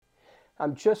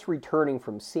I'm just returning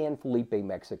from San Felipe,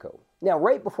 Mexico. Now,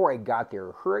 right before I got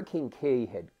there, Hurricane K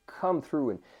had come through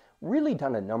and really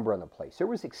done a number on the place. There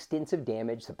was extensive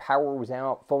damage. The power was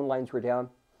out, phone lines were down.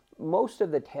 Most of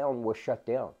the town was shut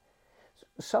down.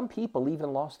 Some people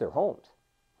even lost their homes.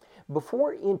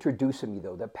 Before introducing me,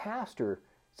 though, the pastor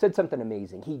said something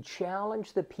amazing. He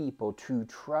challenged the people to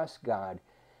trust God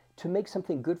to make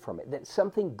something good from it, that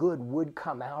something good would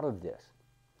come out of this.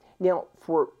 Now,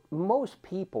 for most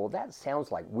people, that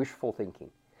sounds like wishful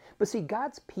thinking. But see,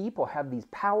 God's people have these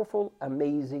powerful,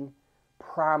 amazing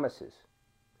promises.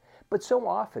 But so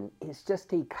often, it's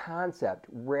just a concept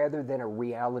rather than a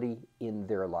reality in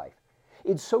their life.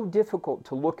 It's so difficult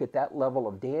to look at that level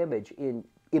of damage and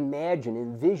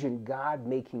envision God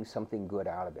making something good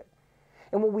out of it.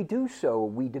 And when we do so,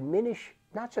 we diminish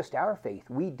not just our faith,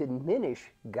 we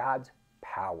diminish God's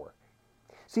power.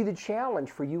 See, the challenge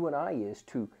for you and I is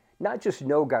to not just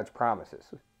know God's promises.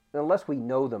 Unless we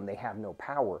know them, they have no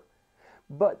power.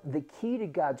 But the key to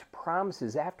God's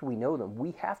promises, after we know them,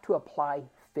 we have to apply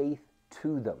faith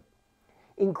to them.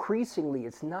 Increasingly,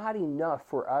 it's not enough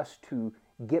for us to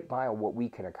get by on what we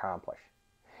can accomplish.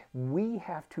 We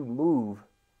have to move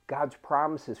God's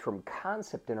promises from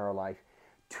concept in our life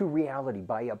to reality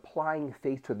by applying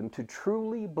faith to them, to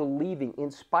truly believing, in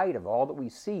spite of all that we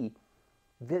see,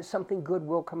 that something good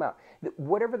will come out. That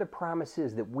whatever the promise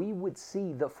is, that we would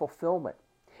see the fulfillment.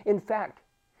 In fact,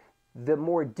 the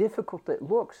more difficult it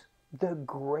looks, the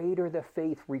greater the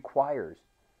faith requires.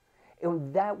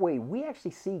 And that way, we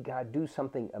actually see God do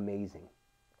something amazing.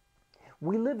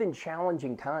 We live in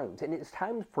challenging times, and it's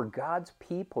time for God's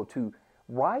people to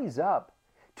rise up,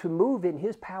 to move in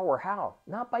His power. How?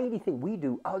 Not by anything we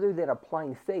do other than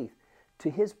applying faith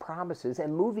to His promises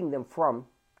and moving them from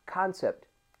concept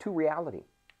to reality.